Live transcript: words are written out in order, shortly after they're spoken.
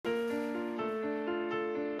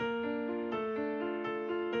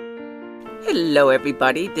Hello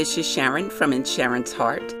everybody, this is Sharon from In Sharon's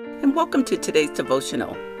Heart, and welcome to today's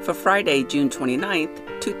devotional for Friday, June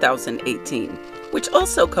 29th, 2018, which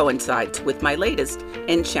also coincides with my latest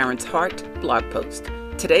In Sharon's Heart blog post.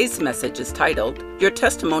 Today's message is titled, Your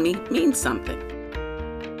Testimony Means Something.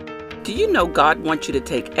 Do you know God wants you to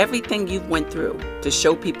take everything you've went through to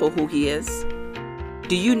show people who He is?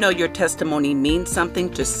 Do you know your testimony means something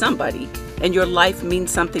to somebody and your life means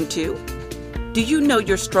something too? Do you know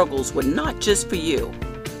your struggles were not just for you,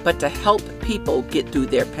 but to help people get through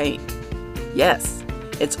their pain? Yes,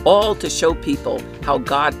 it's all to show people how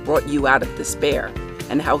God brought you out of despair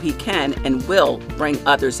and how He can and will bring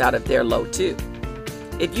others out of their low too.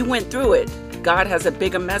 If you went through it, God has a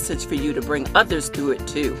bigger message for you to bring others through it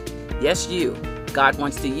too. Yes, you. God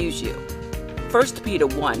wants to use you. 1 Peter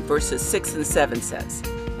 1 verses 6 and 7 says,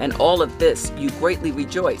 "And all of this you greatly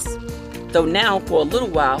rejoice, though now for a little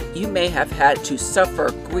while you may have had to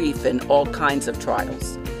suffer grief in all kinds of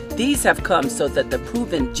trials. These have come so that the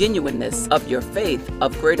proven genuineness of your faith,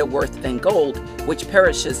 of greater worth than gold, which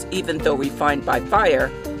perishes even though refined by fire,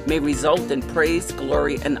 may result in praise,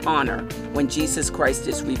 glory, and honor when Jesus Christ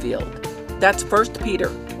is revealed." That's 1 Peter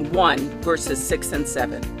 1 verses 6 and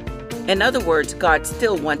 7. In other words, God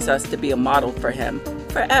still wants us to be a model for Him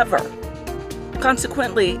forever.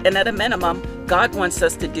 Consequently, and at a minimum, God wants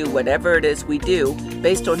us to do whatever it is we do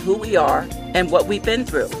based on who we are and what we've been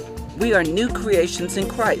through. We are new creations in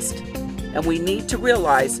Christ, and we need to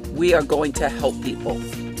realize we are going to help people.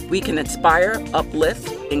 We can inspire, uplift,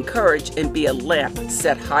 encourage, and be a lamp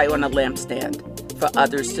set high on a lampstand for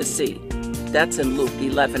others to see. That's in Luke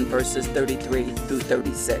 11 verses 33 through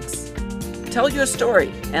 36. Tell your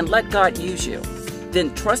story and let God use you.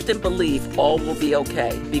 Then trust and believe all will be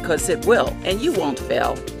okay, because it will, and you won't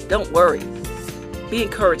fail. Don't worry. Be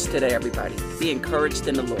encouraged today, everybody. Be encouraged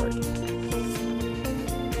in the Lord.